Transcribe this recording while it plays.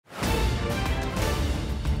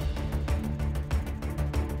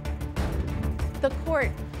The court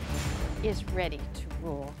is ready to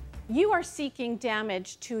rule. You are seeking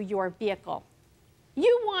damage to your vehicle.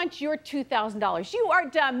 You want your $2,000. You are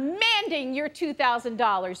demanding your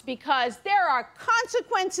 $2,000 because there are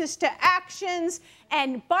consequences to actions,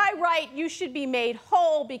 and by right, you should be made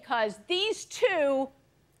whole because these two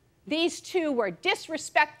were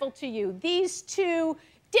disrespectful to you. These two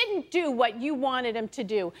didn't do what you wanted them to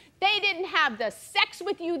do. They didn't have the sex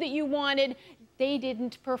with you that you wanted. They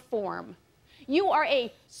didn't perform. You are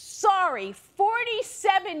a sorry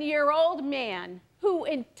 47-year-old man who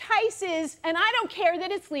entices, and I don't care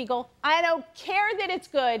that it's legal, I don't care that it's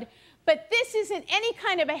good, but this isn't any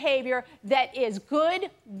kind of behavior that is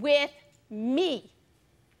good with me.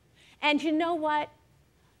 And you know what?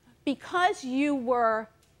 Because you were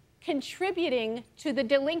contributing to the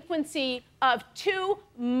delinquency of two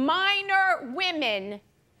minor women,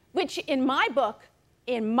 which in my book,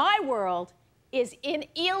 in my world, is an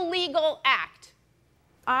illegal act,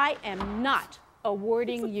 I am not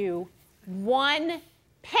awarding you 1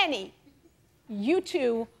 penny. You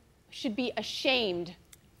two should be ashamed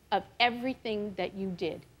of everything that you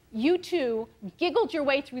did. You two giggled your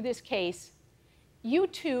way through this case. You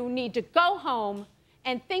two need to go home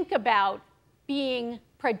and think about being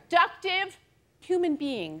productive human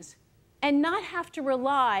beings and not have to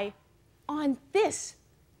rely on this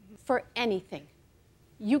for anything.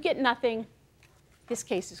 You get nothing. This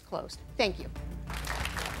case is closed. Thank you.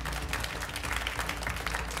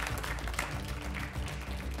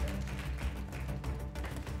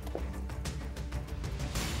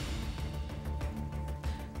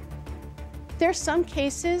 There's some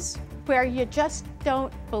cases where you just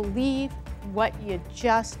don't believe what you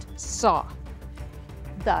just saw.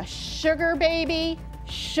 The sugar baby,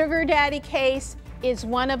 sugar daddy case is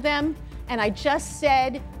one of them, and I just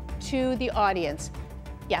said to the audience,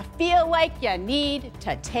 you feel like you need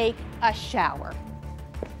to take a shower.